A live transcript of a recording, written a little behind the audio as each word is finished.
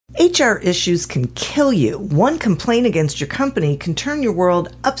HR issues can kill you. One complaint against your company can turn your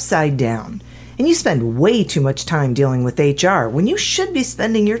world upside down. And you spend way too much time dealing with HR when you should be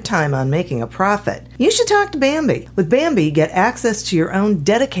spending your time on making a profit. You should talk to Bambee. With Bambee, get access to your own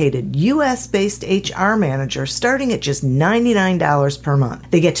dedicated US-based HR manager starting at just $99 per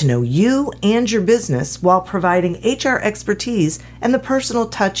month. They get to know you and your business while providing HR expertise and the personal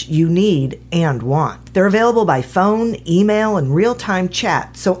touch you need and want. They're available by phone, email, and real-time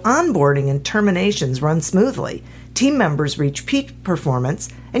chat, so onboarding and terminations run smoothly. Team members reach peak performance,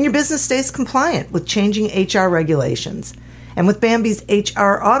 and your business stays compliant with changing HR regulations. And with Bambee's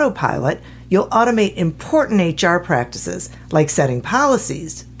HR Autopilot, you'll automate important HR practices like setting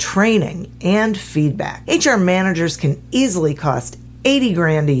policies, training, and feedback. HR managers can easily cost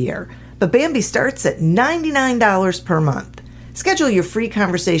 $80,000 a year, but Bambee starts at $99 per month. Schedule your free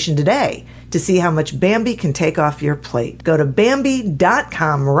conversation today to see how much Bambee can take off your plate. Go to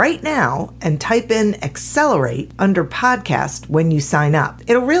Bambee.com right now and type in Accelerate under podcast when you sign up.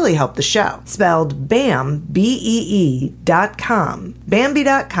 It'll really help the show. Spelled BAM, BEE.com.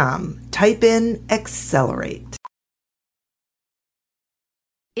 Bambee.com. Type in Accelerate.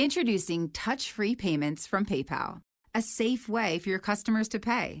 Introducing touch-free payments from PayPal, a safe way for your customers to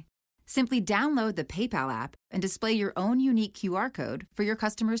pay. Simply download the PayPal app and display your own unique QR code for your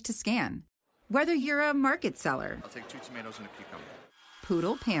customers to scan. Whether you're a market seller, I'll take 2 tomatoes and a cucumber,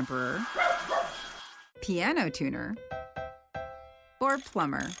 poodle pamperer, piano tuner, or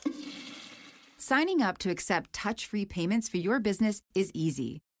plumber, signing up to accept touch-free payments for your business is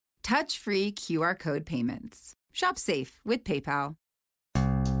easy. Touch-free QR code payments. Shop safe with PayPal.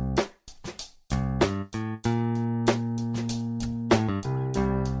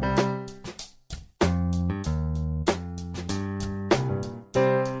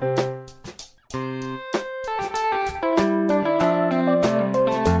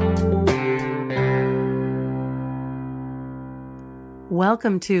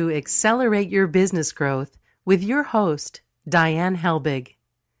 Welcome to Accelerate Your Business Growth with your host, Diane Helbig.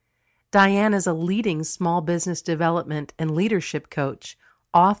 Diane is a leading small business development and leadership coach,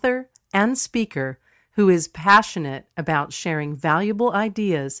 author, and speaker who is passionate about sharing valuable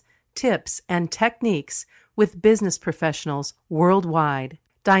ideas, tips, and techniques with business professionals worldwide.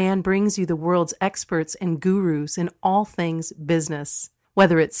 Diane brings you the world's experts and gurus in all things business.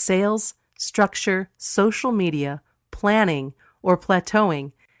 Whether it's sales, structure, social media, planning, or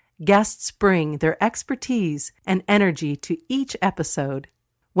plateauing, guests bring their expertise and energy to each episode.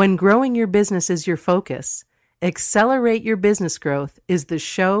 When growing your business is your focus, Accelerate Your Business Growth is the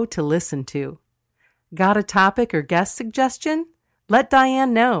show to listen to. Got a topic or guest suggestion? Let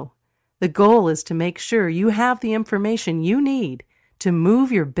Diane know. The goal is to make sure you have the information you need to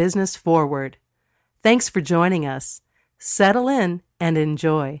move your business forward. Thanks for joining us. Settle in and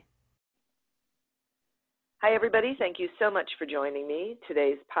enjoy. Hi, everybody. Thank you so much for joining me.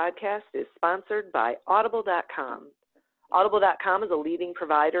 Today's podcast is sponsored by Audible.com. Audible.com is a leading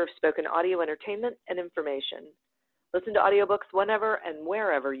provider of spoken audio entertainment and information. Listen to audiobooks whenever and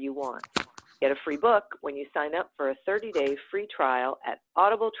wherever you want. Get a free book when you sign up for a 30-day free trial at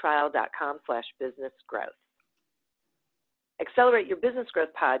audibletrial.com/businessgrowth. Accelerate Your Business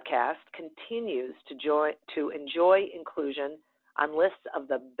Growth podcast continues to enjoy inclusion on lists of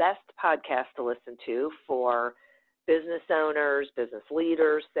the best podcasts to listen to for business owners, business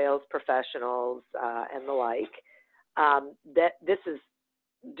leaders, sales professionals, and the like. That this is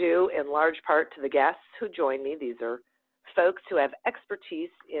due in large part to the guests who join me. These are folks who have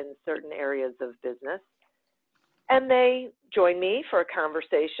expertise in certain areas of business, and they join me for a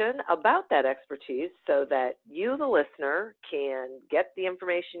conversation about that expertise so that you, the listener, can get the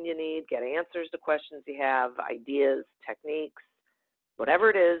information you need, get answers to questions you have, ideas, techniques, whatever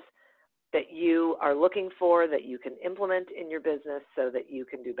it is that you are looking for that you can implement in your business so that you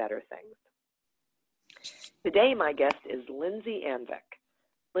can do better things. Today, my guest is Lindsay Anvik.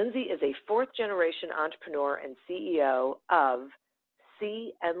 Lindsay is a fourth-generation entrepreneur and CEO of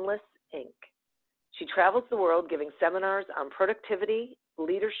See Endless, Inc. She travels the world giving seminars on productivity,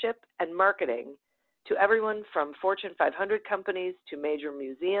 leadership, and marketing to everyone from Fortune 500 companies to major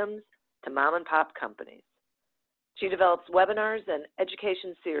museums to mom-and-pop companies. She develops webinars and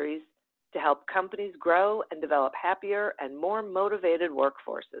education series to help companies grow and develop happier and more motivated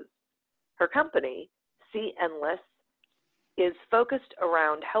workforces. Her company, See Endless, is focused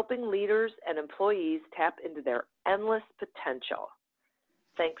around helping leaders and employees tap into their endless potential.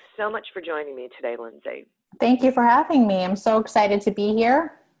 Thanks so much for joining me today, Lindsay. Thank you for having me. I'm so excited to be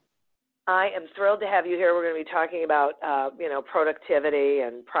here. I am thrilled to have you here. We're going to be talking about, productivity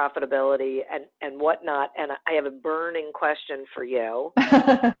and profitability and whatnot. And I have a burning question for you.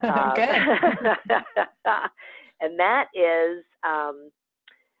 Good. And that is,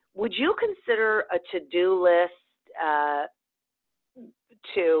 would you consider a to-do list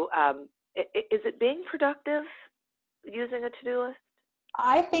is it being productive using a to-do list?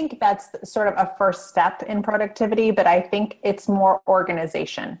 I think that's sort of a first step in productivity, but I think it's more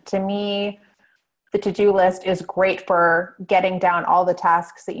organization. To me, the to-do list is great for getting down all the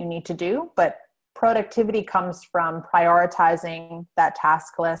tasks that you need to do, but productivity comes from prioritizing that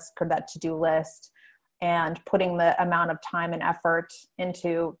task list or that to-do list and putting the amount of time and effort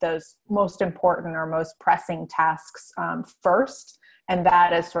into those most important or most pressing tasks first. And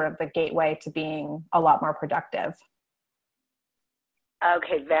that is sort of the gateway to being a lot more productive.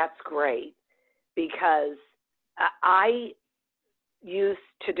 Okay, that's great, because I use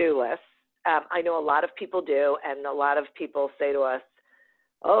to-do lists. I know a lot of people do, and a lot of people say to us,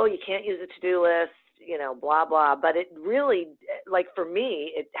 oh, you can't use a to-do list, blah, blah. But it really, like for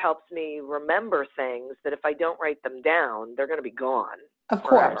me, it helps me remember things that if I don't write them down, they're going to be gone. Of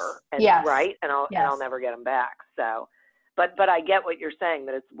forever. course. And, yes. Right? And I'll never get them back. So, but I get what you're saying,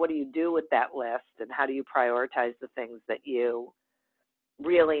 that it's what do you do with that list, and how do you prioritize the things that you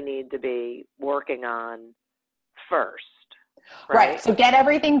really need to be working on first. Right. So get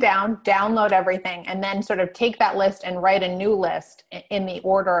everything down, download everything, and then sort of take that list and write a new list in the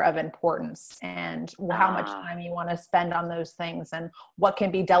order of importance and how much time you want to spend on those things and what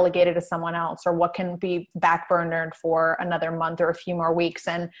can be delegated to someone else or what can be backburnered for another month or a few more weeks.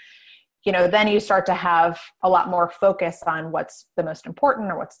 And, then you start to have a lot more focus on what's the most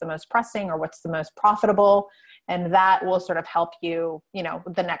important or what's the most pressing or what's the most profitable. And that will sort of help you,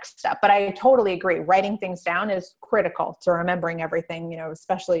 the next step. But I totally agree. Writing things down is critical to remembering everything,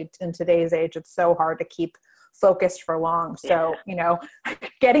 especially in today's age. It's so hard to keep focused for long. So,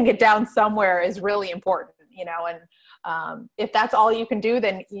 getting it down somewhere is really important, and if that's all you can do,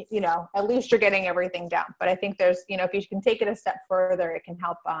 then, at least you're getting everything down. But I think there's, if you can take it a step further, it can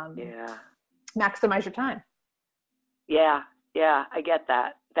help maximize your time. Yeah. I get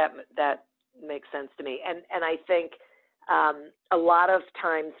that. That makes sense to me. And I think a lot of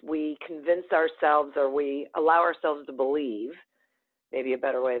times we convince ourselves, or we allow ourselves to believe, maybe a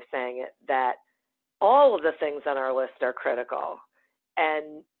better way of saying it, that all of the things on our list are critical.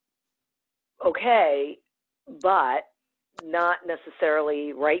 And okay, but not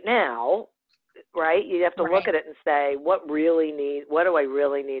necessarily right now, right? You have to look at it and say, what do I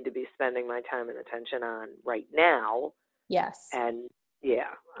really need to be spending my time and attention on right now? Yes. And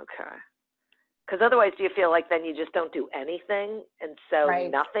okay. Because otherwise, do you feel like then you just don't do anything, and so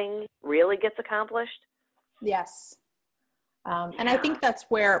nothing really gets accomplished? Yes. And I think that's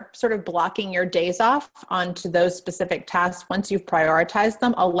where sort of blocking your days off onto those specific tasks, once you've prioritized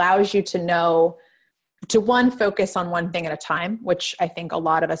them, allows you to know to focus on one thing at a time, which I think a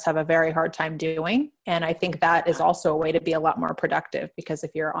lot of us have a very hard time doing. And I think that is also a way to be a lot more productive, because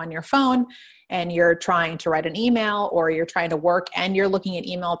if you're on your phone and you're trying to write an email or you're trying to work and you're looking at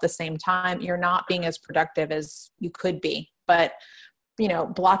email at the same time, you're not being as productive as you could be. But,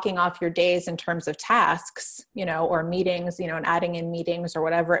 blocking off your days in terms of tasks, or meetings, and adding in meetings or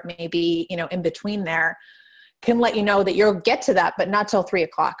whatever it may be, in between there, can let you know that you'll get to that, but not till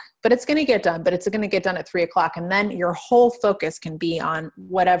 3:00, but it's going to get done, but it's going to get done at 3:00. And then your whole focus can be on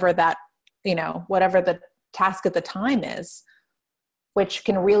whatever that, whatever the task at the time is, which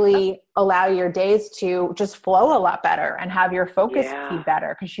can really allow your days to just flow a lot better and have your focus be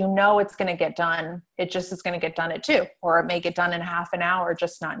better, because it's going to get done. It just is going to get done at 2:00, or it may get done in half an hour,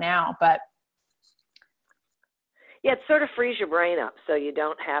 just not now, but it sort of frees your brain up, so you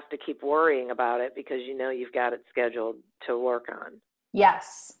don't have to keep worrying about it, because you've got it scheduled to work on.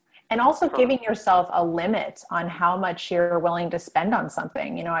 Yes. And also giving yourself a limit on how much you're willing to spend on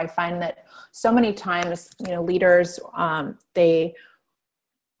something. I find that so many times, leaders, they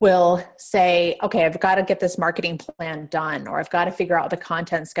will say, okay, I've got to get this marketing plan done, or I've got to figure out the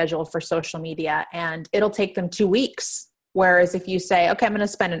content schedule for social media, and it'll take them 2 weeks. Whereas if you say, okay, I'm going to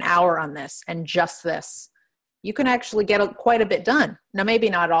spend an hour on this and just this, you can actually get quite a bit done. Now, maybe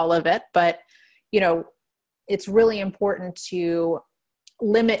not all of it, but, it's really important to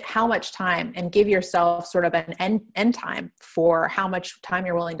limit how much time and give yourself sort of an end time for how much time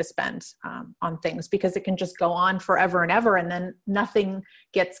you're willing to spend on things, because it can just go on forever and ever, and then nothing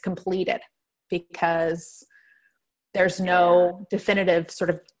gets completed because there's no definitive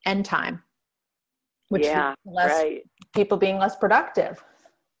sort of end time, which leads people being less productive.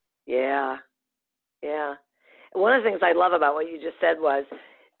 Yeah. One of the things I love about what you just said was,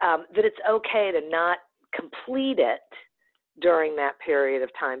 that it's okay to not complete it during that period of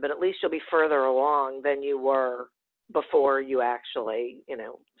time, but at least you'll be further along than you were before you actually,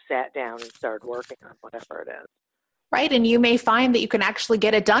 sat down and started working on whatever it is. Right. And you may find that you can actually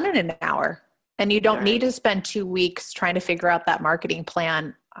get it done in an hour, and you don't need to spend 2 weeks trying to figure out that marketing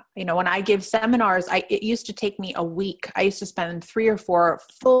plan. When I give seminars, it used to take me a week. I used to spend 3 or 4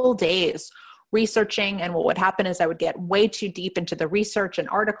 full days researching. And what would happen is I would get way too deep into the research and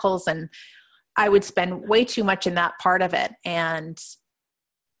articles, and I would spend way too much in that part of it. And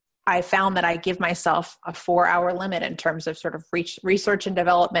I found that I give myself a 4-hour limit in terms of sort of research and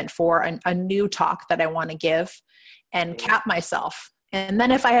development for a new talk that I want to give, and cap myself. And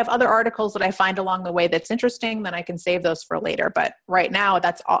then if I have other articles that I find along the way that's interesting, then I can save those for later. But right now,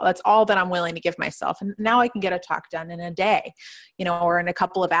 that's all that I'm willing to give myself. And now I can get a talk done in a day, or in a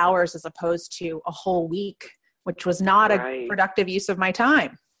couple of hours, as opposed to a whole week, which was not a productive use of my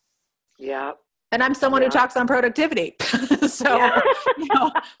time. Yeah. And I'm someone who talks on productivity. So,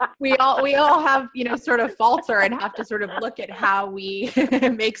 we all have, sort of falter and have to sort of look at how we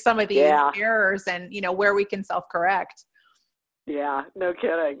make some of these errors and, where we can self-correct. Yeah, no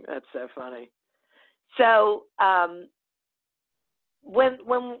kidding. That's so funny. So, when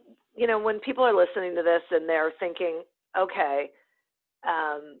people are listening to this and they're thinking, okay,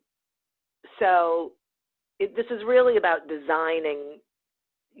 this is really about designing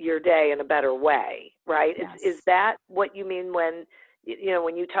your day in a better way, right? Yes. Is that what you mean when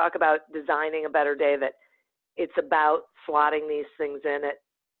you talk about designing a better day, that it's about slotting these things in at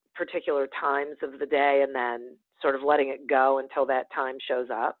particular times of the day and then sort of letting it go until that time shows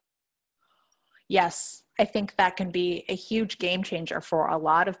up? Yes, I think that can be a huge game changer for a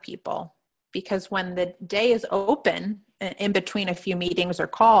lot of people, because when the day is open in between a few meetings or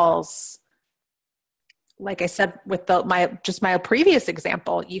calls, like I said, with my previous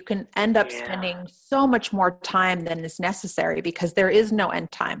example, you can end up spending so much more time than is necessary because there is no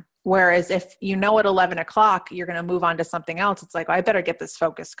end time. Whereas if at 11 o'clock, you're going to move on to something else, it's like, I better get this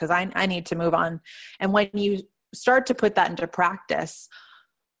focused because I need to move on. And when you start to put that into practice,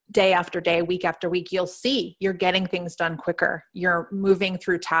 day after day, week after week, you'll see you're getting things done quicker. You're moving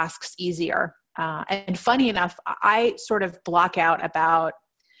through tasks easier. And funny enough, I sort of block out about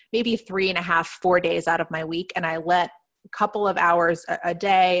maybe 3.5, 4 days out of my week. And I let a couple of hours a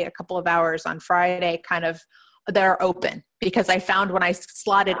day, a couple of hours on Friday that are open, because I found when I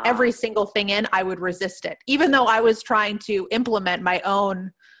slotted every single thing in, I would resist it. Even though I was trying to implement my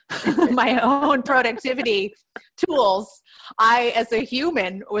own productivity tools, I, as a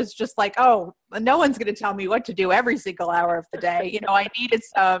human, was just like, oh, no one's going to tell me what to do every single hour of the day. I needed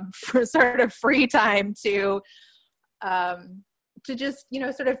some sort of free time to just,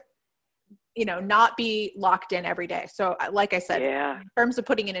 not be locked in every day. So like I said, in terms of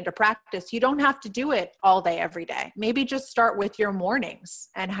putting it into practice, you don't have to do it all day, every day. Maybe just start with your mornings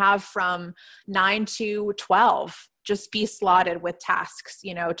and have from 9 to 12, just be slotted with tasks,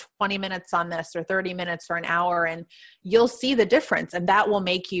 20 minutes on this or 30 minutes or an hour, and you'll see the difference. And that will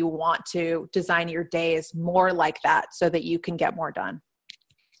make you want to design your days more like that so that you can get more done.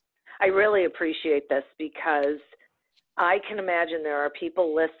 I really appreciate this, because I can imagine there are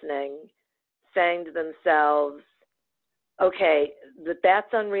people listening saying to themselves, okay, that's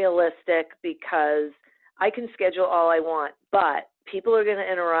unrealistic because I can schedule all I want, but people are going to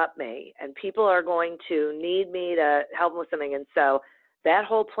interrupt me and people are going to need me to help with something. And so that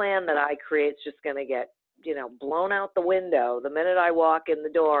whole plan that I create is just going to get, blown out the window the minute I walk in the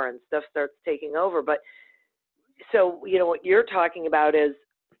door and stuff starts taking over. But so, what you're talking about is,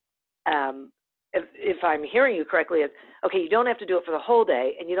 if I'm hearing you correctly, is, okay, you don't have to do it for the whole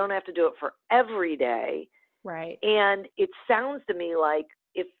day and you don't have to do it for every day. Right. And it sounds to me like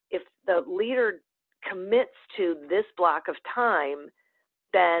if the leader commits to this block of time,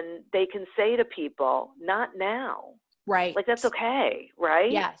 then they can say to people, not now. Right. Like, that's okay,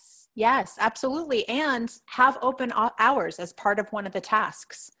 right? Yes, absolutely. And have open hours as part of one of the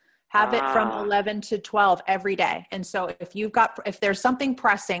tasks. Have it from 11 to 12 every day. And so if there's something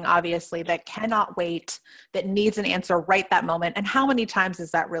pressing, obviously, that cannot wait, that needs an answer right that moment. And how many times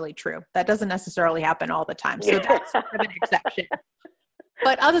is that really true? That doesn't necessarily happen all the time. So that's sort of an exception.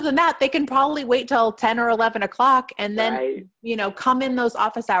 But other than that, they can probably wait till 10 or 11 o'clock and then, come in those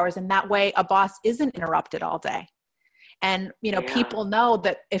office hours. And that way a boss isn't interrupted all day. And, people know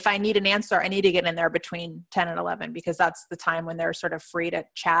that if I need an answer, I need to get in there between 10 and 11, because that's the time when they're sort of free to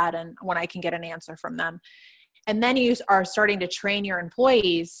chat and when I can get an answer from them. And then you are starting to train your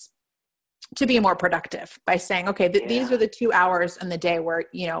employees to be more productive by saying, okay, these are the 2 hours in the day where,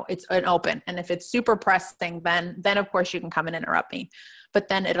 it's an open. And if it's super pressing, then of course you can come and interrupt me. But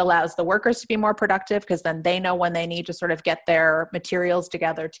then it allows the workers to be more productive because then they know when they need to sort of get their materials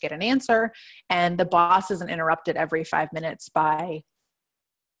together to get an answer. And the boss isn't interrupted every 5 minutes by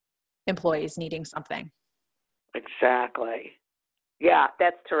employees needing something. Exactly. Yeah,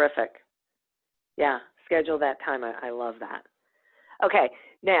 that's terrific. Yeah, schedule that time. I love that. Okay,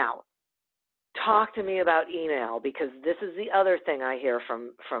 now talk to me about email, because this is the other thing I hear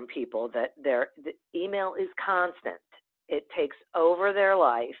from people, that the email is constant. It takes over their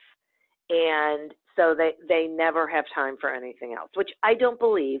life, and so they never have time for anything else, which I don't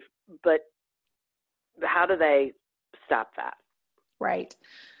believe, but how do they stop that? Right.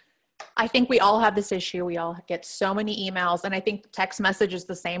 I think we all have this issue. We all get so many emails, and I think text message is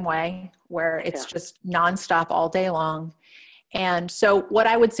the same way, where it's just nonstop all day long. And so what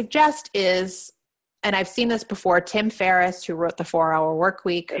I would suggest is, and I've seen this before, Tim Ferriss, who wrote the 4-Hour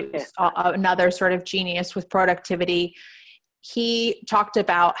Workweek, who's another sort of genius with productivity, he talked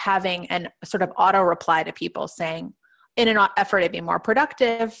about having an sort of auto reply to people saying, in an effort to be more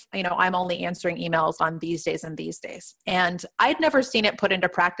productive, I'm only answering emails on these days and these days. And I'd never seen it put into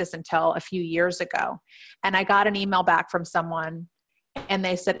practice until a few years ago. And I got an email back from someone, and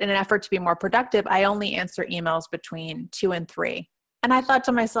they said, in an effort to be more productive, I only answer emails between 2 and 3. And I thought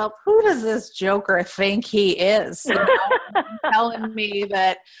to myself, who does this joker think he is? Telling me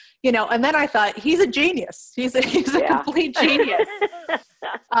that, and then I thought, he's a genius. He's a complete genius.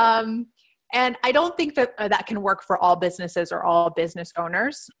 And I don't think that that can work for all businesses or all business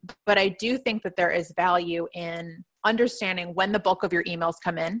owners, but I do think that there is value in understanding when the bulk of your emails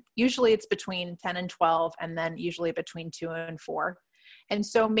come in. Usually it's between 10 and 12, and then usually between 2 and 4. And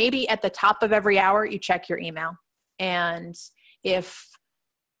so maybe at the top of every hour, you check your email. And if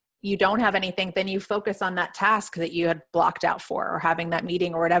you don't have anything, then you focus on that task that you had blocked out for, or having that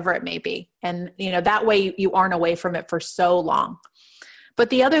meeting or whatever it may be. And, that way you aren't away from it for so long. But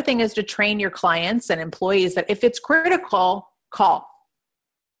the other thing is to train your clients and employees that if it's critical, call.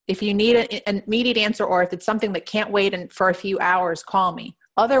 If you need an immediate answer, or if it's something that can't wait for a few hours, call me.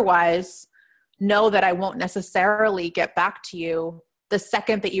 Otherwise, know that I won't necessarily get back to you the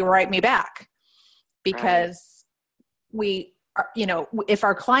second that you write me back. Because we are, if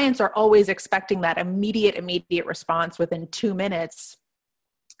our clients are always expecting that immediate response within 2 minutes,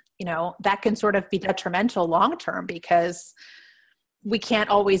 that can sort of be detrimental long-term, because we can't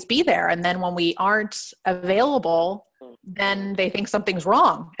always be there. And then when we aren't available, then they think something's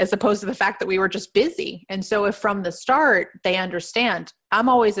wrong, as opposed to the fact that we were just busy. And so if from the start they understand, I'm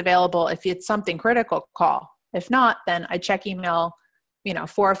always available. If it's something critical, call. If not, then I check email, 4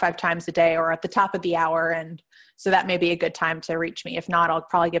 or 5 times a day, or at the top of the hour. And so that may be a good time to reach me. If not, I'll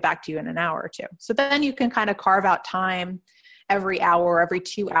probably get back to you in an hour or 2. So then you can kind of carve out time every hour, or every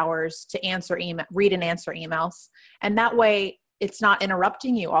 2 hours to read and answer emails. And that way it's not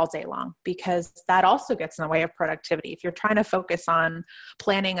interrupting you all day long, because that also gets in the way of productivity. If you're trying to focus on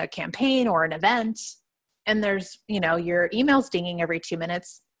planning a campaign or an event, and there's, your email's dinging every 2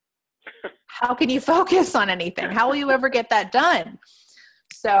 minutes, how can you focus on anything? How will you ever get that done?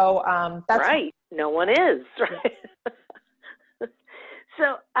 So that's right. No one is, right?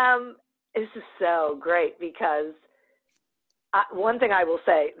 So this is so great, because one thing I will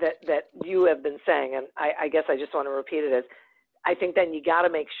say that you have been saying, and I guess I just want to repeat it, is I think then you got to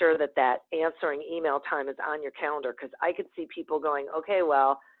make sure that answering email time is on your calendar, because I could see people going, okay,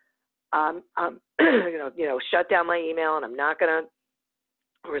 well, shut down my email and I'm not going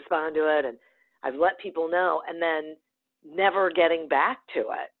to respond to it. And I've let people know, and then never getting back to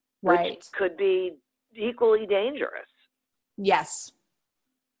it, which could be equally dangerous. Yes.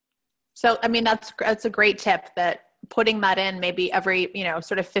 So, that's a great tip, that putting that in maybe every,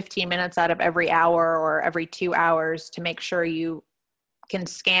 sort of 15 minutes out of every hour or every 2 hours, to make sure you can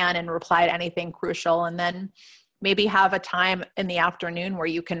scan and reply to anything crucial. And then maybe have a time in the afternoon where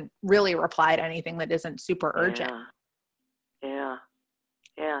you can really reply to anything that isn't super urgent. Yeah.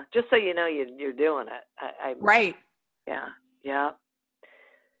 Just so you know you're doing it. Right. Yeah.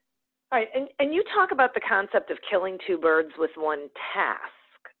 All right. And you talk about the concept of killing 2 birds with one task.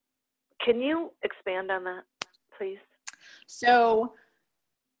 Can you expand on that, please? So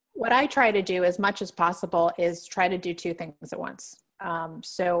what I try to do as much as possible is try to do 2 things at once.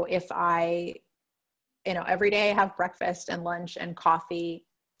 So if I, every day I have breakfast and lunch and coffee.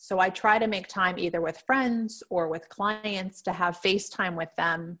 So I try to make time either with friends or with clients to have FaceTime with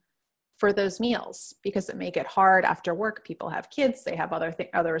them for those meals, because it make it hard after work. People have kids, they have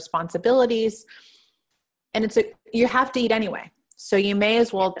other responsibilities, and you have to eat anyway. So you may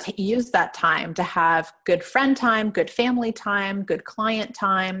as well use that time to have good friend time, good family time, good client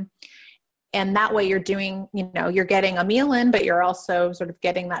time. And that way you're doing, you're getting a meal in, but you're also sort of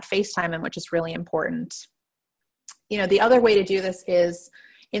getting that face time in, which is really important. The other way to do this is,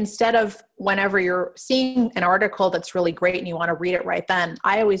 instead of whenever you're seeing an article that's really great and you want to read it right then,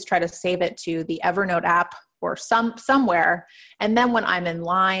 I always try to save it to the Evernote app or somewhere. And then when I'm in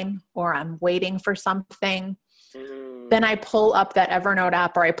line or I'm waiting for something, then I pull up that Evernote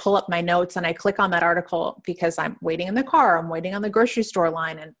app, or I pull up my notes and I click on that article, because I'm waiting in the car, I'm waiting on the grocery store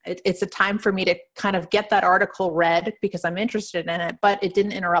line. And it's a time for me to kind of get that article read because I'm interested in it, but it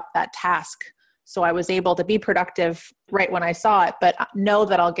didn't interrupt that task. So I was able to be productive right when I saw it, but know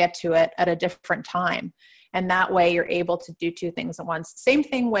that I'll get to it at a different time. And that way you're able to do two things at once. Same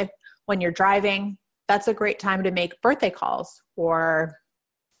thing with when you're driving. That's a great time to make birthday calls or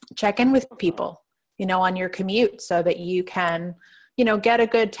check in with people, on your commute, so that you can, get a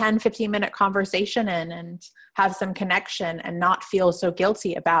good 10, 15 minute conversation in and have some connection and not feel so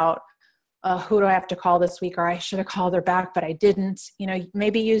guilty about, who do I have to call this week? Or I should have called her back, but I didn't.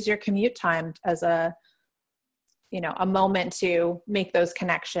 Maybe use your commute time as a moment to make those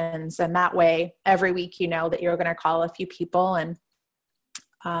connections. And that way, every week, that you're going to call a few people and,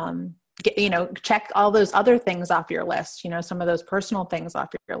 check all those other things off your list, some of those personal things off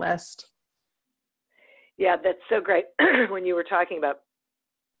your list. Yeah, that's so great. When you were talking about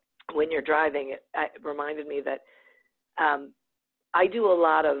when you're driving, it reminded me that I do a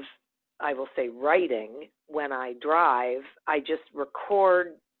lot of, I will say, writing when I drive. I just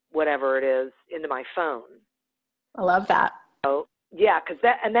record whatever it is into my phone. I love that. So yeah,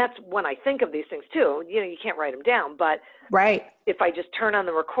 that's when I think of these things too. You can't write them down, but right. If I just turn on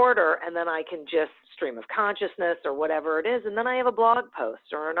the recorder, and then I can just stream of consciousness or whatever it is, and then I have a blog post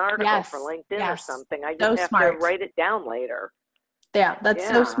or an article for LinkedIn or something. I just have to write it down later. Yeah, that's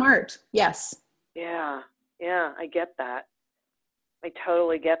so smart. Yes. Yeah, I get that. I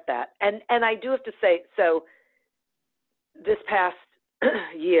totally get that. And I do have to say, so this past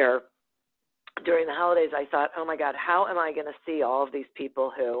year, during the holidays, I thought, oh my God, how am I going to see all of these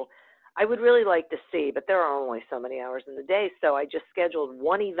people who I would really like to see, but there are only so many hours in the day. So I just scheduled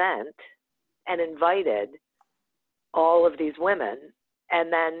one event and invited all of these women.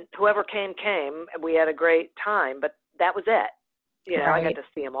 And then whoever came, and we had a great time, but that was it. I got to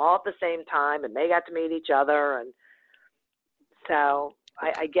see them all at the same time, and they got to meet each other. And so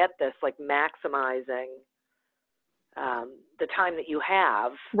I get this, like, maximizing the time that you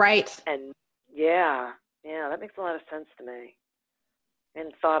have. Right. And yeah, that makes a lot of sense to me. I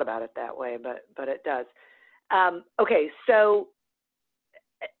hadn't thought about it that way, but it does. Okay, so,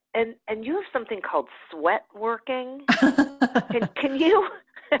 and you have something called sweat working. Can you?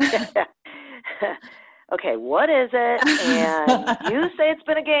 Okay, what is it? And you say it's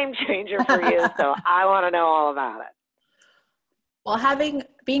been a game changer for you, so I want to know all about it. Well,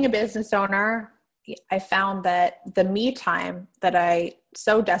 being a business owner, I found that the me time that I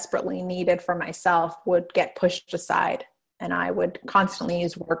so desperately needed for myself would get pushed aside, and I would constantly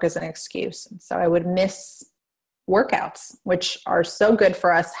use work as an excuse. And so I would miss workouts, which are so good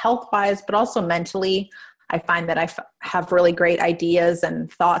for us health-wise, but also mentally. I find that I have really great ideas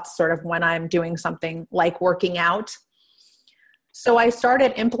and thoughts sort of when I'm doing something like working out. So I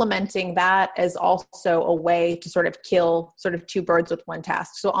started implementing that as also a way to sort of kill sort of two birds with one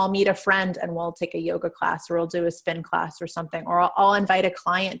task. So I'll meet a friend and we'll take a yoga class, or we'll do a spin class or something, or I'll invite a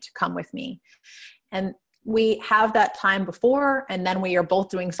client to come with me. And we have that time before, and then we are both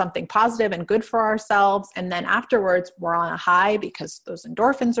doing something positive and good for ourselves. And then afterwards, we're on a high because those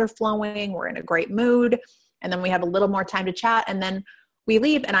endorphins are flowing. We're in a great mood. And then we have a little more time to chat. And then we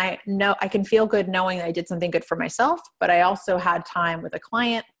leave, and I know I can feel good knowing that I did something good for myself, but I also had time with a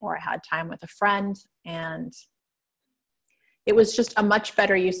client, or I had time with a friend. And it was just a much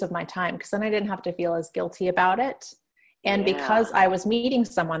better use of my time, because then I didn't have to feel as guilty about it. And because I was meeting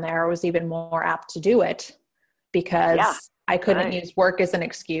someone there, I was even more apt to do it, because I couldn't use work as an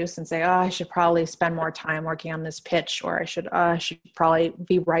excuse and say, oh, I should probably spend more time working on this pitch, or I should probably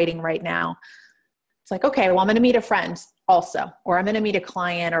be writing right now. It's like, okay, well, I'm going to meet a friend also, or I'm going to meet a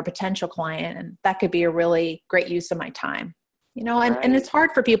client or a potential client. And that could be a really great use of my time, and it's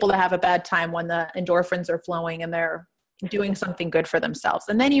hard for people to have a bad time when the endorphins are flowing and they're doing something good for themselves.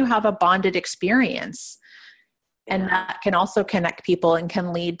 And then you have a bonded experience. And that can also connect people and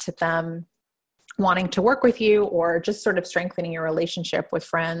can lead to them wanting to work with you, or just sort of strengthening your relationship with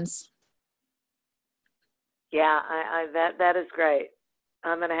friends. Yeah, that is great.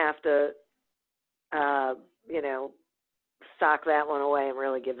 I'm going to have to, sock that one away and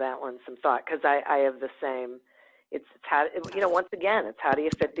really give that one some thought, because I have the same it's how, once again, it's how do you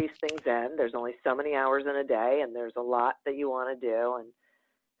fit these things in? There's only so many hours in a day, and there's a lot that you want to do. And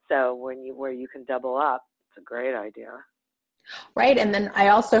so where you can double up, it's a great idea. Right. And then I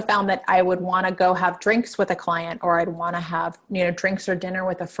also found that I would want to go have drinks with a client, or I'd want to have, drinks or dinner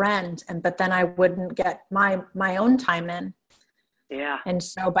with a friend. But then I wouldn't get my own time in. Yeah. And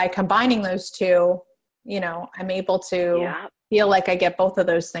so by combining those two, I'm able to feel like I get both of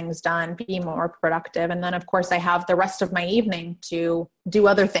those things done, be more productive. And then of course I have the rest of my evening to do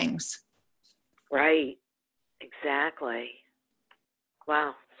other things. Right. Exactly.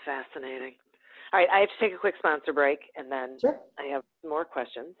 Wow. It's fascinating. All right, I have to take a quick sponsor break, and then I have more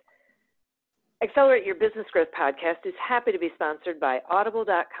questions. Accelerate Your Business Growth podcast is happy to be sponsored by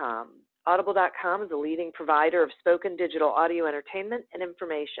Audible.com. Audible.com is a leading provider of spoken digital audio entertainment and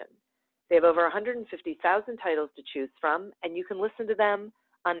information. They have over 150,000 titles to choose from, and you can listen to them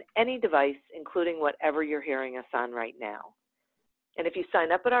on any device, including whatever you're hearing us on right now. And if you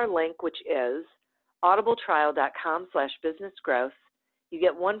sign up at our link, which is audibletrial.com/businessgrowth, you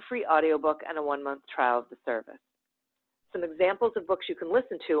get one free audiobook and a 1-month trial of the service. Some examples of books you can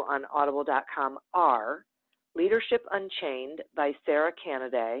listen to on audible.com are Leadership Unchained by Sarah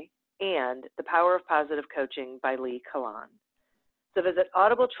Canaday and The Power of Positive Coaching by Lee Kalan. So visit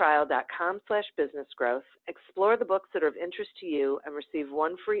audibletrial.com/businessgrowth, explore the books that are of interest to you, and receive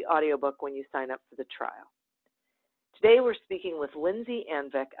one free audiobook when you sign up for the trial. Today we're speaking with Lindsay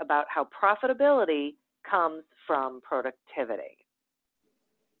Anvik about how profitability comes from productivity.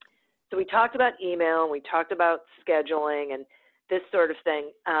 So we talked about email, and we talked about scheduling and this sort of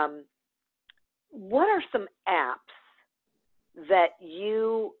thing. What are some apps that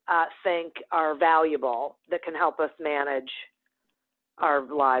you think are valuable that can help us manage our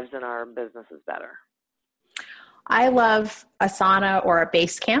lives and our businesses better? I love Asana or a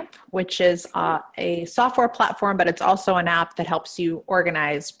Basecamp, which is a software platform, but it's also an app that helps you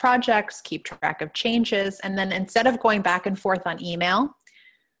organize projects, keep track of changes. And then instead of going back and forth on email,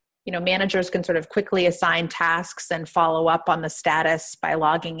 managers can sort of quickly assign tasks and follow up on the status by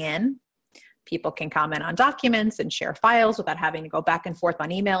logging in. People can comment on documents and share files without having to go back and forth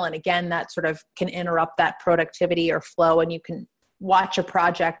on email. And again, that sort of can interrupt that productivity or flow, and you can watch a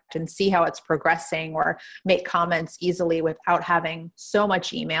project and see how it's progressing or make comments easily without having so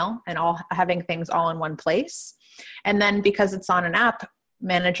much email and having things all in one place. And then because it's on an app,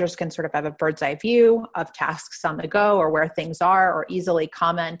 managers can sort of have a bird's eye view of tasks on the go or where things are, or easily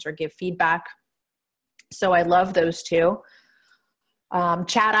comment or give feedback. So I love those two.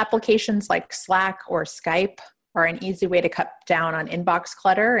 Chat applications like Slack or Skype are an easy way to cut down on inbox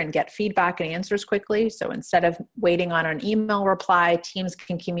clutter and get feedback and answers quickly. So instead of waiting on an email reply, teams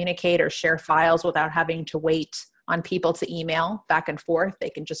can communicate or share files without having to wait on people to email back and forth.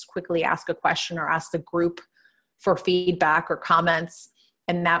 They can just quickly ask a question or ask the group for feedback or comments.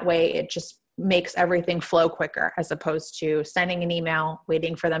 And that way it just makes everything flow quicker, as opposed to sending an email,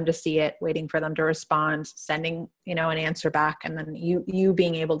 waiting for them to see it, waiting for them to respond, sending, an answer back, and then you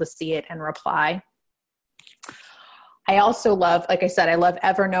being able to see it and reply. I also love, like I said, I love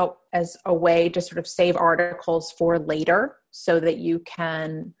Evernote as a way to sort of save articles for later so that you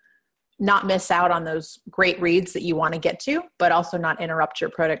can not miss out on those great reads that you want to get to, but also not interrupt your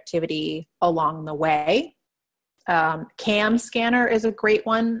productivity along the way. Cam Scanner is a great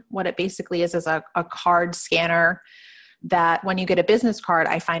one. What it basically is a card scanner that when you get a business card,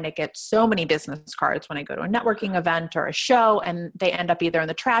 I find I get so many business cards when I go to a networking event or a show, and they end up either in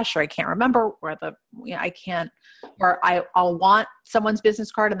the trash, or I can't remember where I'll want someone's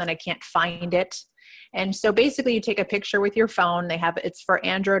business card and then I can't find it. And so basically you take a picture with your phone. It's for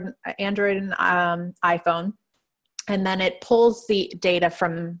Android and iPhone. And then it pulls the data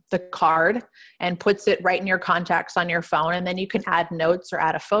from the card and puts it right in your contacts on your phone. And then you can add notes or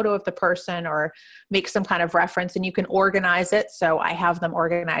add a photo of the person or make some kind of reference, and you can organize it. So I have them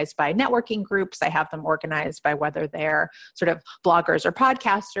organized by networking groups. I have them organized by whether they're sort of bloggers or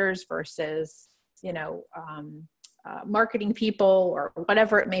podcasters versus, marketing people or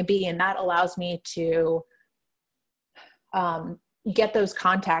whatever it may be. And that allows me to get those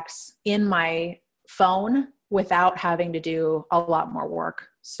contacts in my phone without having to do a lot more work.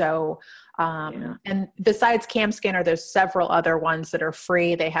 So, and besides Cam Scanner, there's several other ones that are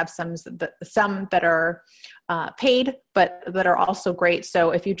free. They have some that are paid, but that are also great.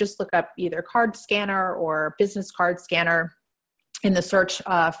 So if you just look up either card scanner or business card scanner in the search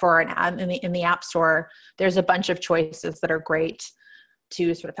for an ad in the App Store, there's a bunch of choices that are great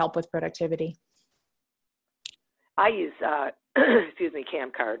to sort of help with productivity. I use,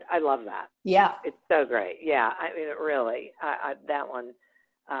 Camcard. I love that. Yeah. It's so great. Yeah. I mean, it really, that one,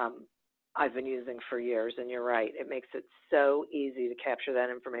 I've been using for years, and you're right. It makes it so easy to capture that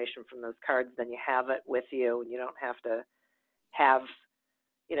information from those cards. Then you have it with you, and you don't have to have,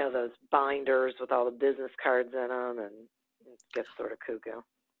 those binders with all the business cards in them, and it gets sort of cuckoo.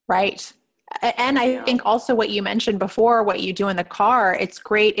 Right. And I think also what you mentioned before, what you do in the car, it's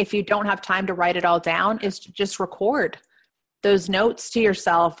great if you don't have time to write it all down, is to just record those notes to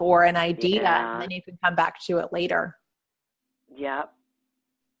yourself or an idea, and then you can come back to it later. Yep,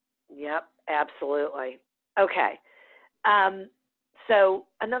 absolutely. Okay. So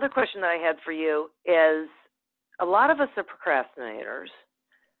another question that I had for you is, a lot of us are procrastinators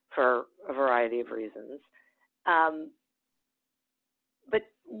for a variety of reasons. But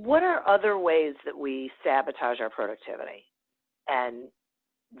what are other ways that we sabotage our productivity? And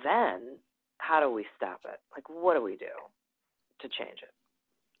then how do we stop it? Like, what do we do to change it?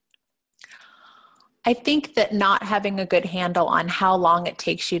 I think that not having a good handle on how long it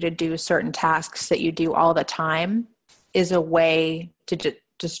takes you to do certain tasks that you do all the time is a way to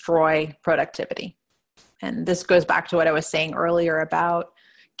destroy productivity. And this goes back to what I was saying earlier about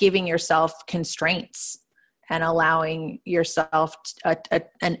giving yourself constraints and allowing yourself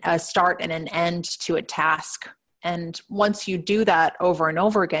a start and an end to a task. And once you do that over and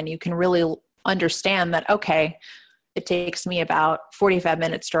over again, you can really understand that, okay, it takes me about 45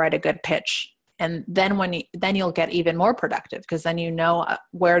 minutes to write a good pitch. And then then you'll get even more productive, because then you know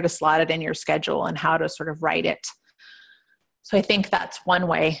where to slot it in your schedule and how to sort of write it. So I think that's one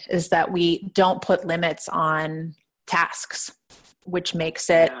way, is that we don't put limits on tasks, which makes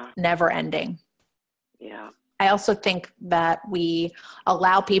it never ending. Yeah. I also think that we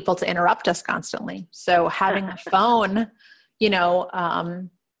allow people to interrupt us constantly. So having a phone,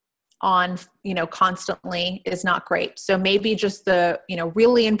 on, constantly is not great. So maybe just the,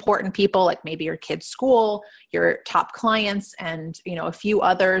 really important people, like maybe your kid's school, your top clients, and, a few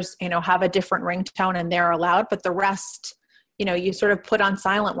others, have a different ringtone and they're allowed, but the rest, you sort of put on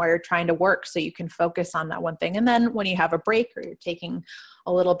silent while you're trying to work so you can focus on that one thing. And then when you have a break or you're taking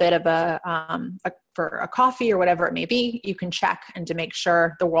a little bit of for a coffee or whatever it may be, you can check and to make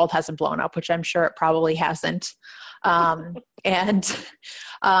sure the world hasn't blown up, which I'm sure it probably hasn't. So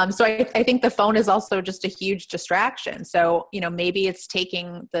I think the phone is also just a huge distraction. So, maybe it's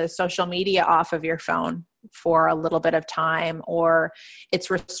taking the social media off of your phone for a little bit of time, or it's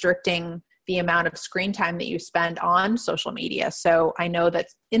restricting the amount of screen time that you spend on social media. So I know that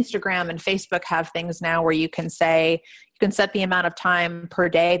Instagram and Facebook have things now where you can set the amount of time per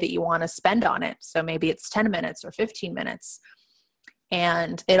day that you want to spend on it. So maybe it's 10 minutes or 15 minutes.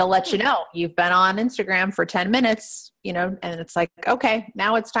 And it'll let you know you've been on Instagram for 10 minutes, and it's like, okay,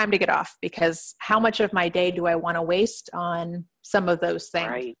 now it's time to get off, because how much of my day do I want to waste on some of those things?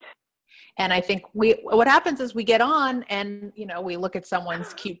 Right. And I think what happens is we get on and, we look at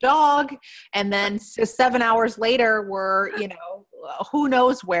someone's cute dog, and then 7 hours later we're, who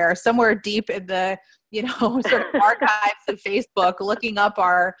knows where, somewhere deep in the, sort of archives of Facebook, looking up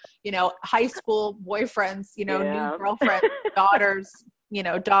our, high school boyfriends, new girlfriends, daughters,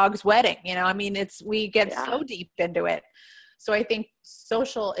 dog's wedding, we get so deep into it. So I think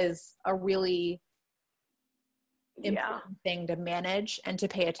social is a really important thing to manage and to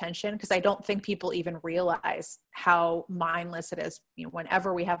pay attention, because I don't think people even realize how mindless it is.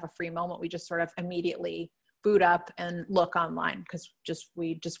 Whenever we have a free moment, we just sort of immediately boot up and look online, because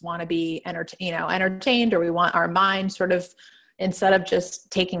we just want to be entertained, or we want our mind sort of, instead of just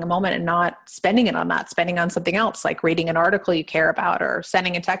taking a moment and not spending it on that, spending on something else, like reading an article you care about, or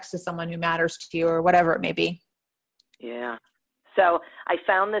sending a text to someone who matters to you, or whatever it may be. Yeah. So I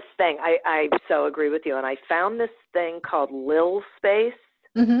found this thing, I so agree with you. And I found this thing called Lil Space.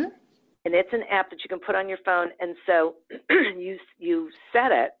 Mm-hmm. And it's an app that you can put on your phone. And so you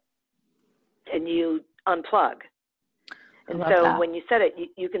set it and you unplug. And so that, when you set it,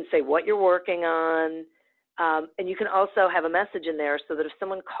 you can say what you're working on. And you can also have a message in there so that if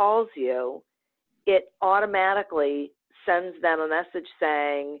someone calls you, it automatically sends them a message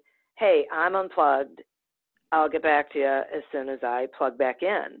saying, hey, I'm unplugged. I'll get back to you as soon as I plug back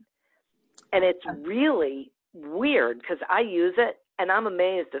in. And it's really weird, because I use it and I'm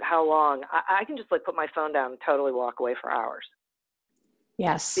amazed at how long I can just put my phone down and totally walk away for hours.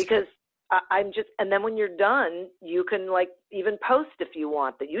 Yes. Because and then when you're done, you can even post if you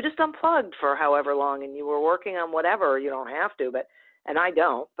want that you just unplugged for however long and you were working on whatever. You don't have to, and I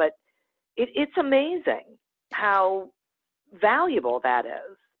don't, but it's amazing how valuable that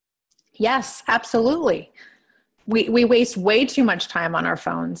is. Yes, absolutely. We waste way too much time on our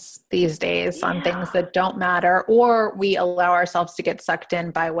phones these days on things that don't matter, or we allow ourselves to get sucked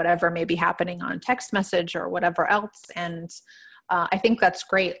in by whatever may be happening on text message or whatever else. And I think that's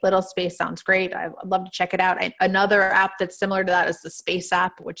great. Little Space sounds great. I'd love to check it out. Another app that's similar to that is the Space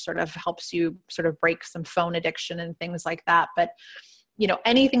app, which sort of helps you sort of break some phone addiction and things like that. But,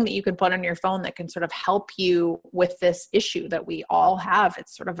 anything that you can put on your phone that can sort of help you with this issue that we all have,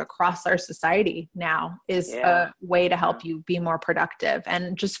 it's sort of across our society now, is a way to help you be more productive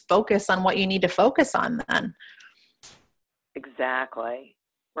and just focus on what you need to focus on then. Exactly.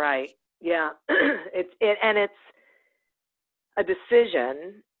 Right. Yeah. It's a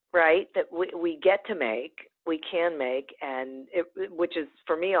decision, right, that we get to make, we can make, and which is,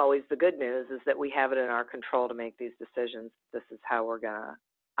 for me, always the good news, is that we have it in our control to make these decisions. This is how we're going to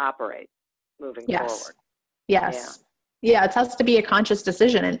operate moving forward. Yes. Yeah, it has to be a conscious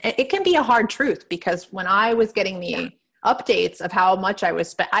decision. And it can be a hard truth, because when I was getting the updates of how much I was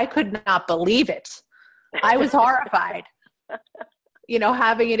spent, I could not believe it. I was horrified.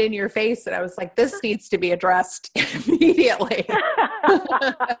 Having it in your face, and I was like, this needs to be addressed immediately.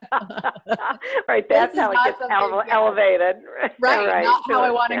 Right. That's how it gets elevated. Right. Not how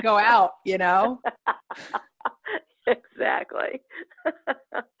I want to go out, Exactly.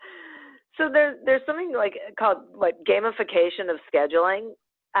 So there's something called gamification of scheduling.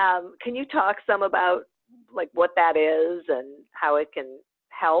 Can you talk some about what that is and how it can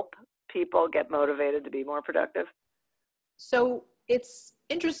help people get motivated to be more productive? So it's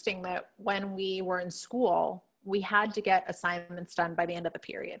interesting that when we were in school, we had to get assignments done by the end of the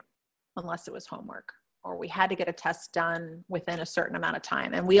period, unless it was homework, or we had to get a test done within a certain amount of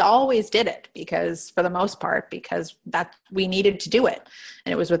time. And we always did it for the most part, because we needed to do it.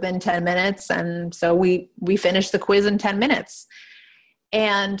 And it was within 10 minutes. And so we finished the quiz in 10 minutes.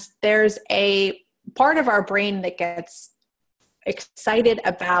 And there's a part of our brain that gets excited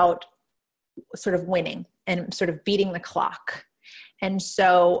about sort of winning and sort of beating the clock. And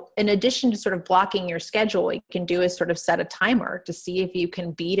so in addition to sort of blocking your schedule, what you can do is sort of set a timer to see if you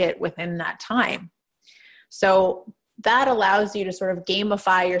can beat it within that time. So that allows you to sort of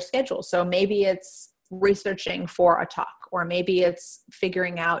gamify your schedule. So maybe it's researching for a talk, or maybe it's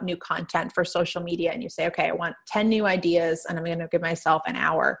figuring out new content for social media. And you say, okay, I want 10 new ideas, and I'm going to give myself an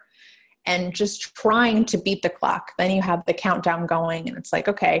hour, and just trying to beat the clock. Then you have the countdown going, and it's like,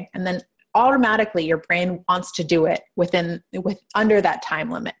 okay. And then automatically your brain wants to do it under that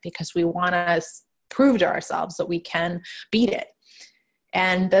time limit, because we want to prove to ourselves that we can beat it.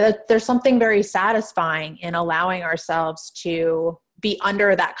 And there's something very satisfying in allowing ourselves to be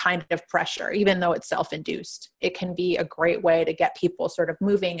under that kind of pressure, even though it's self-induced. It can be a great way to get people sort of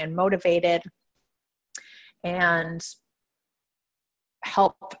moving and motivated, and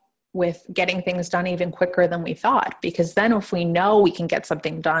help with getting things done even quicker than we thought. Because then if we know we can get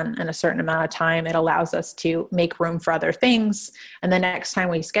something done in a certain amount of time, it allows us to make room for other things. And the next time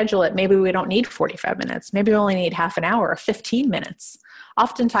we schedule it, maybe we don't need 45 minutes. Maybe we only need half an hour or 15 minutes.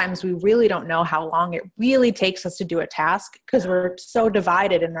 Oftentimes we really don't know how long it really takes us to do a task, because we're so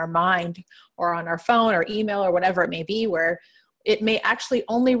divided in our mind or on our phone or email or whatever it may be, where it may actually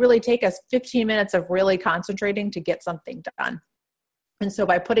only really take us 15 minutes of really concentrating to get something done. And so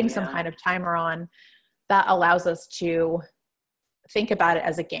by putting some kind of timer on, that allows us to think about it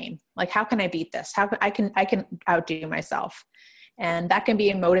as a game. Like, how can I beat this? How I can outdo myself? And that can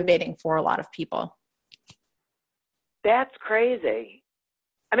be motivating for a lot of people. That's crazy.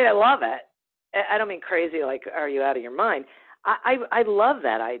 I mean, I love it. I don't mean crazy like, are you out of your mind? I love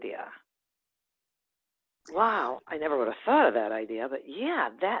that idea. Wow. I never would have thought of that idea, but yeah,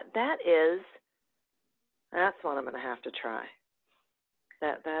 that's one I'm going to have to try.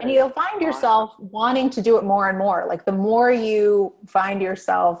 And you'll find yourself wanting to do it more and more. Like, the more you find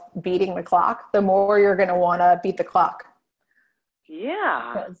yourself beating the clock, the more you're going to want to beat the clock.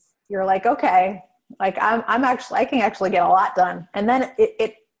 Yeah. Because you're like, okay, like I can actually get a lot done. And then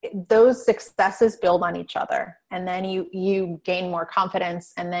those successes build on each other. And then you gain more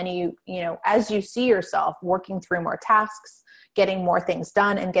confidence. And then you as you see yourself working through more tasks, getting more things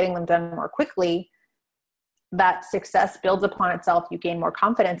done and getting them done more quickly, that success builds upon itself. You gain more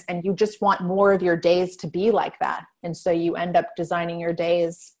confidence, and you just want more of your days to be like that. And so you end up designing your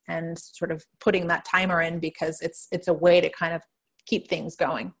days and sort of putting that timer in, because it's a way to kind of keep things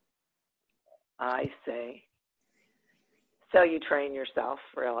going. I see. So you train yourself,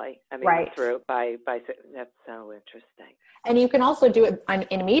 really. I mean, right. Through by that's so interesting. And you can also do it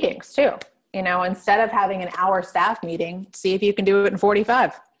in meetings too. Instead of having an hour staff meeting, see if you can do it in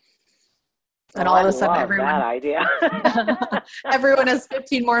 45. And all of a sudden, everyone has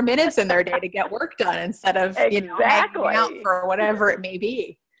 15 more minutes in their day to get work done, instead of hanging out for whatever it may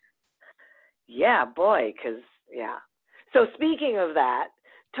be. Yeah, boy, So speaking of that,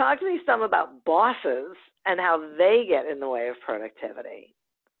 talk to me some about bosses and how they get in the way of productivity.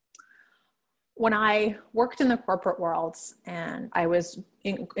 When I worked in the corporate world and I was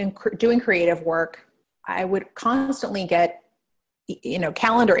doing creative work, I would constantly get,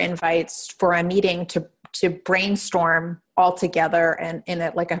 calendar invites for a meeting to brainstorm all together and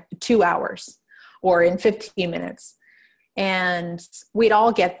in 2 hours or in 15 minutes. And we'd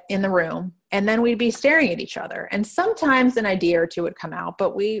all get in the room and then we'd be staring at each other. And sometimes an idea or two would come out,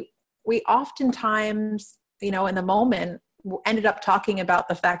 but we oftentimes, in the moment, ended up talking about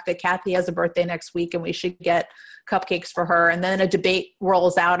the fact that Kathy has a birthday next week and we should get cupcakes for her. And then a debate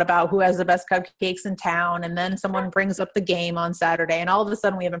rolls out about who has the best cupcakes in town. And then someone brings up the game on Saturday. And all of a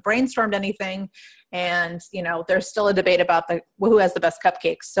sudden we haven't brainstormed anything. And, there's still a debate about who has the best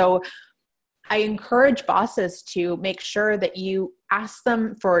cupcakes. So I encourage bosses to make sure that you ask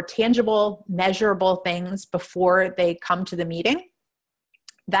them for tangible, measurable things before they come to the meeting.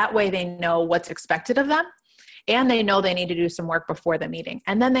 That way they know what's expected of them. And they know they need to do some work before the meeting.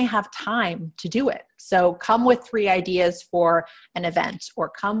 And then they have time to do it. So come with 3 ideas for an event, or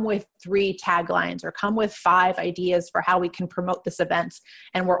come with 3 taglines, or come with 5 ideas for how we can promote this event.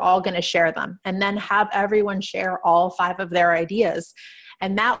 And we're all going to share them. And then have everyone share all 5 of their ideas.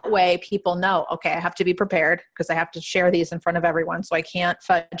 And that way people know, okay, I have to be prepared because I have to share these in front of everyone. So I can't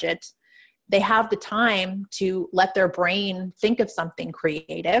fudge it. They have the time to let their brain think of something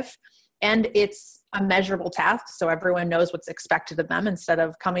creative. And it's a measurable task, so everyone knows what's expected of them, instead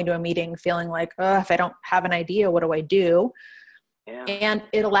of coming to a meeting feeling like, if I don't have an idea, what do I do? Yeah. And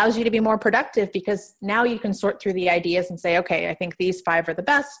it allows you to be more productive because now you can sort through the ideas and say, okay, I think these 5 are the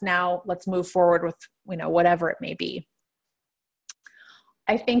best. Now let's move forward with, whatever it may be.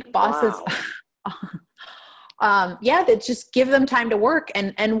 I think bosses, that just give them time to work.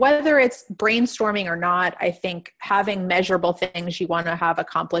 And whether it's brainstorming or not, I think having measurable things you want to have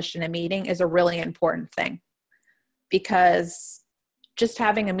accomplished in a meeting is a really important thing, because just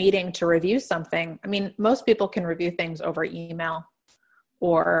having a meeting to review something, most people can review things over email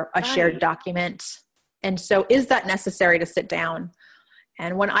or a shared document. And so is that necessary to sit down?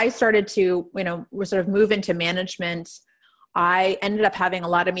 And when I started to, sort of move into management, I ended up having a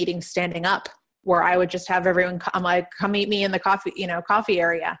lot of meetings standing up, where I would just have everyone come meet me in the coffee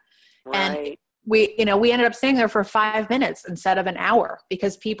area. Right. And we ended up staying there for 5 minutes instead of an hour,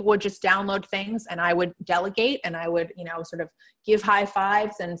 because people would just download things and I would delegate and I would, sort of give high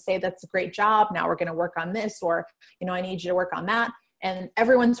fives and say, that's a great job. Now we're going to work on this, or, I need you to work on that. And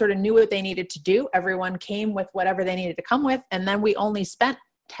everyone sort of knew what they needed to do. Everyone came with whatever they needed to come with. And then we only spent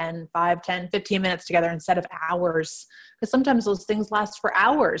 10, 15 minutes together instead of hours. Because sometimes those things last for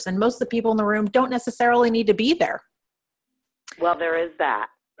hours, and most of the people in the room don't necessarily need to be there. Well, there is that.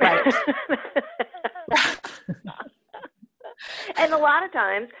 Right. And a lot of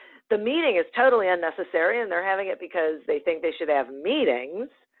times the meeting is totally unnecessary and they're having it because they think they should have meetings.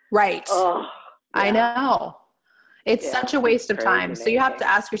 Right. Oh, yeah. I know. It's such a waste of time. So you have to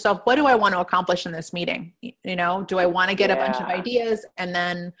ask yourself, what do I want to accomplish in this meeting? Do I want to get a bunch of ideas and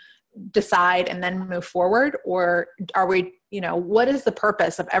then decide and then move forward? Or are we, what is the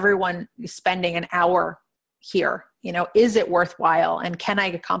purpose of everyone spending an hour here? Is it worthwhile? And can I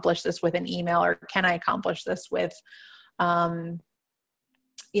accomplish this with an email, or can I accomplish this with,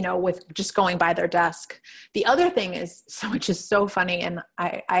 with just going by their desk? The other thing is, which is so funny, and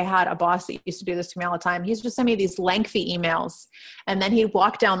I had a boss that used to do this to me all the time. He used to send me these lengthy emails, and then he'd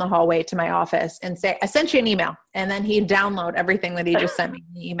walk down the hallway to my office and say, I sent you an email. And then he'd download everything that he just sent me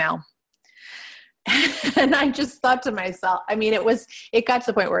in the email. And I just thought to myself, it got to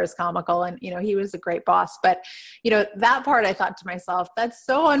the point where it's comical, and, he was a great boss, but, that part I thought to myself, that's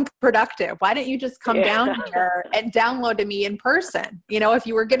so unproductive. Why didn't you just come down here and download to me in person, if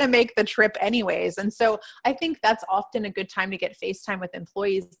you were going to make the trip anyways? And so I think that's often a good time to get FaceTime with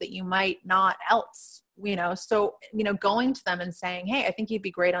employees that you might not else. So, going to them and saying, hey, I think you'd be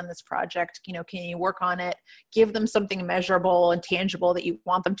great on this project. Can you work on it? Give them something measurable and tangible that you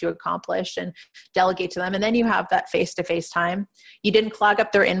want them to accomplish, and delegate to them. And then you have that face-to-face time. You didn't clog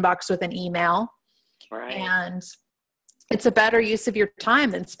up their inbox with an email. Right. And it's a better use of your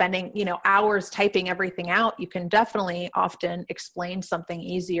time than spending, hours typing everything out. You can definitely often explain something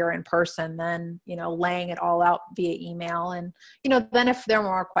easier in person than, laying it all out via email. And, then if there are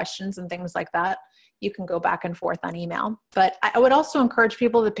more questions and things like that, you can go back and forth on email. But I would also encourage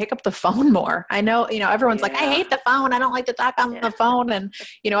people to pick up the phone more. I know, everyone's like, I hate the phone. I don't like to talk on the phone. And,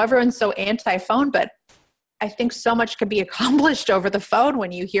 everyone's so anti-phone, but I think so much can be accomplished over the phone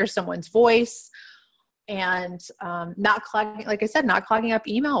when you hear someone's voice and not clogging, like I said, not clogging up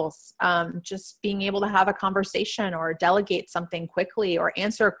emails, just being able to have a conversation or delegate something quickly or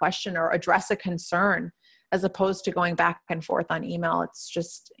answer a question or address a concern, as opposed to going back and forth on email. It's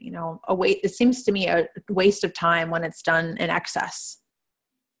just, it seems to me a waste of time when it's done in excess.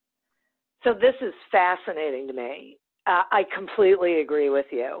 So this is fascinating to me. I completely agree with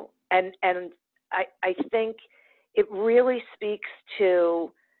you. And I think it really speaks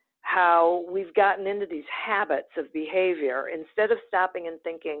to how we've gotten into these habits of behavior. Instead of stopping and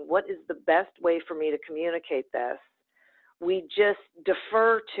thinking, what is the best way for me to communicate this? We just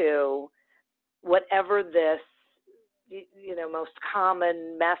defer to whatever this, most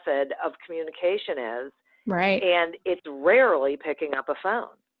common method of communication is. Right. And it's rarely picking up a phone.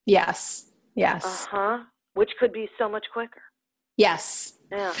 Yes. Which could be so much quicker. Yes.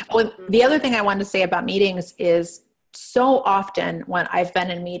 Yeah. Well, the other thing I wanted to say about meetings is so often when I've been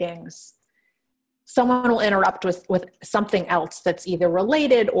in meetings, someone will interrupt with something else that's either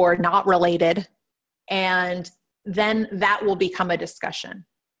related or not related. And then that will become a discussion.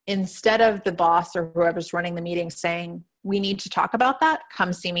 Instead of the boss or whoever's running the meeting saying, we need to talk about that,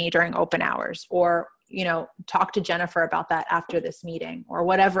 come see me during open hours, or, talk to Jennifer about that after this meeting, or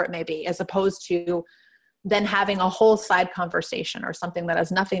whatever it may be, as opposed to then having a whole side conversation or something that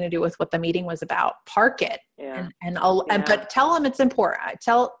has nothing to do with what the meeting was about. Park it. Yeah. But tell them it's important.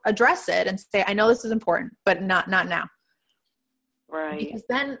 Address it and say, I know this is important, but not now. Right. Because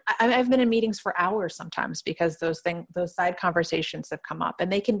then I've been in meetings for hours sometimes because those side conversations have come up, and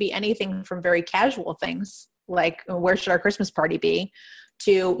they can be anything from very casual things like, where should our Christmas party be,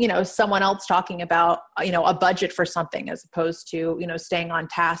 to, someone else talking about, a budget for something, as opposed to, staying on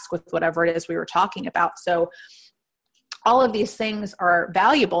task with whatever it is we were talking about. So all of these things are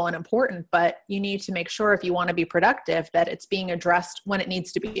valuable and important, but you need to make sure, if you want to be productive, that it's being addressed when it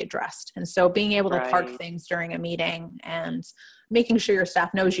needs to be addressed. And so being able to park things during a meeting and making sure your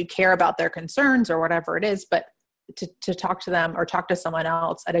staff knows you care about their concerns or whatever it is, but to talk to them or talk to someone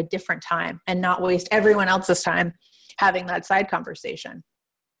else at a different time and not waste everyone else's time having that side conversation.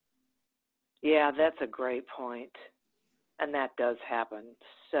 Yeah, that's a great point. And that does happen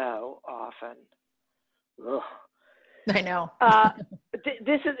so often. Ugh. I know.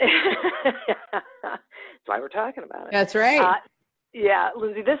 This is that's why we're talking about it. That's right. Yeah,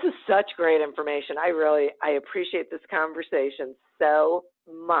 Lindsay, this is such great information. I appreciate this conversation so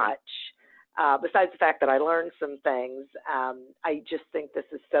much. Besides the fact that I learned some things, I just think this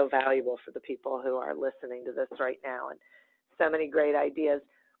is so valuable for the people who are listening to this right now, and so many great ideas.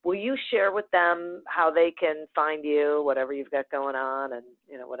 Will you share with them how they can find you, whatever you've got going on, and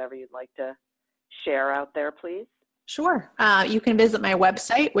whatever you'd like to share out there, please? Sure. You can visit my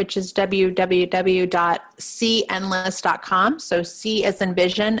website, which is www.cendless.com. So C as in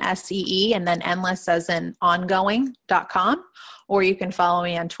vision, SEE, and then endless as in ongoing.com. Or you can follow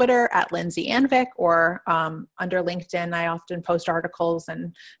me on Twitter at Lindsay Anvik, or under LinkedIn. I often post articles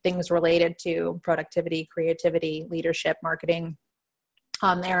and things related to productivity, creativity, leadership, marketing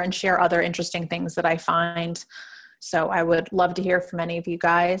on there, and share other interesting things that I find. So I would love to hear from any of you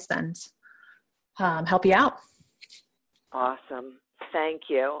guys and help you out. Awesome. Thank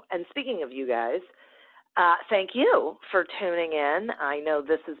you. And speaking of you guys, thank you for tuning in. I know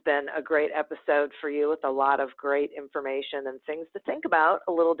this has been a great episode for you with a lot of great information and things to think about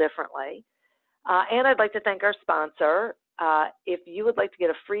a little differently. And I'd like to thank our sponsor. If you would like to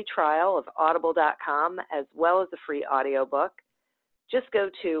get a free trial of audible.com as well as a free audiobook, just go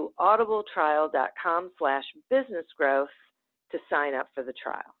to audibletrial.com/businessgrowth to sign up for the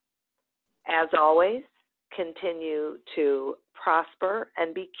trial. As always, continue to prosper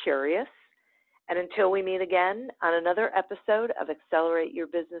and be curious. And until we meet again on another episode of Accelerate Your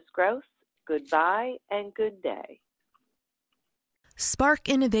Business Growth, goodbye and good day. Spark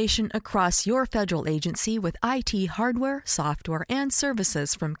innovation across your federal agency with IT hardware, software, and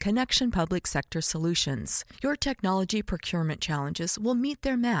services from Connection Public Sector Solutions. Your technology procurement challenges will meet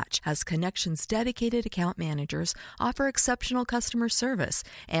their match as Connection's dedicated account managers offer exceptional customer service,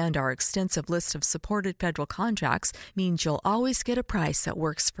 and our extensive list of supported federal contracts means you'll always get a price that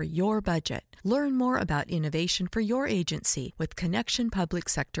works for your budget. Learn more about innovation for your agency with Connection Public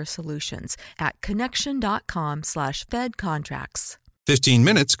Sector Solutions at connection.com/fedcontracts. 15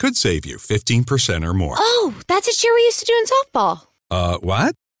 minutes could save you 15% or more. Oh, that's a cheer we used to do in softball.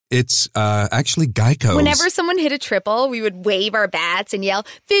 What? It's actually Geico's. Whenever someone hit a triple, we would wave our bats and yell,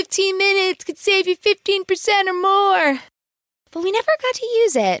 15 minutes could save you 15% or more. But we never got to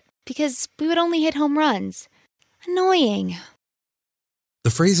use it because we would only hit home runs. Annoying. The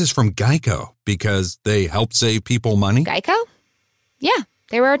phrase is from Geico because they help save people money. Geico? Yeah,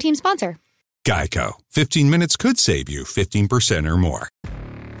 they were our team sponsor. Geico. 15 minutes could save you 15% or more.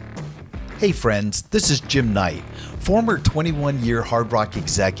 Hey friends, this is Jim Knight, former 21-year Hard Rock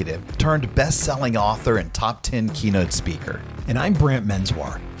executive turned best-selling author and top 10 keynote speaker. And I'm Brant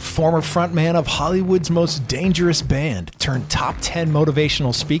Menswar, former frontman of Hollywood's most dangerous band turned top 10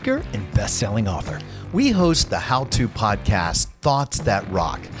 motivational speaker and best-selling author. We host the how-to podcast Thoughts That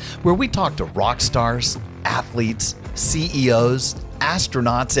Rock, where we talk to rock stars, athletes, CEOs,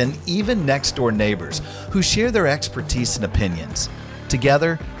 astronauts, and even next-door neighbors who share their expertise and opinions.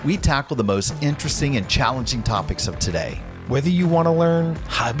 Together, we tackle the most interesting and challenging topics of today. Whether you want to learn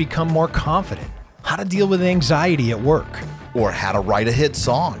how to become more confident, how to deal with anxiety at work, or how to write a hit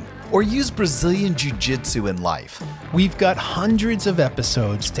song, or use Brazilian Jiu-Jitsu in life, we've got hundreds of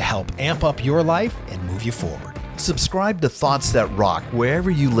episodes to help amp up your life and move you forward. Subscribe to Thoughts That Rock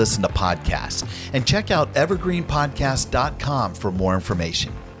wherever you listen to podcasts, and check out evergreenpodcast.com for more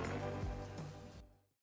information.